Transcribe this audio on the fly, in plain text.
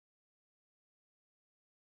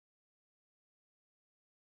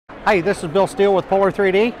Hi, this is Bill Steele with Polar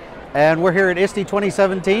 3D, and we're here at ISTE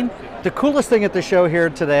 2017. The coolest thing at the show here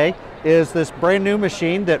today is this brand new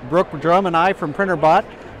machine that Brooke Drum and I from Printrbelt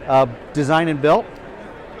designed and built.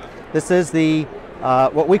 This is the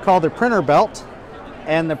what we call the Printrbelt,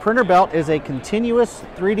 and the Printrbelt is a continuous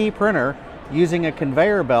 3D printer using a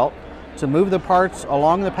conveyor belt to move the parts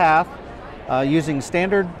along the path using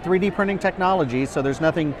standard 3D printing technology, so there's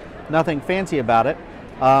nothing fancy about it.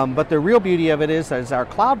 But the real beauty of it is our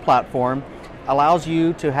cloud platform allows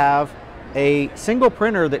you to have a single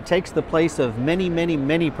printer that takes the place of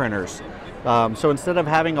many printers. So instead of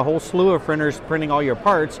having a whole slew of printers printing all your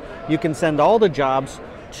parts, you can send all the jobs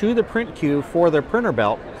to the print queue for the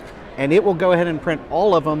Printrbelt, and it will go ahead and print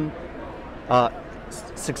all of them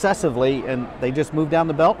successively, and they just move down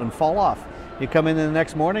the belt and fall off. You come in the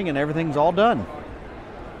next morning and everything's all done.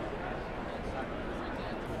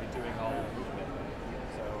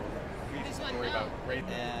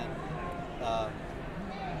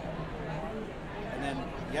 And then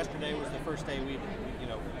yesterday was the first day we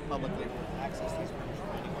publicly access these printers from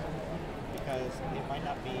anywhere, because it might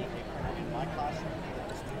not be a printer in my classroom that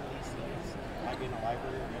the student needs to use. It might be in a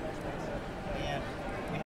library or makerspace. And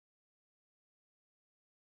we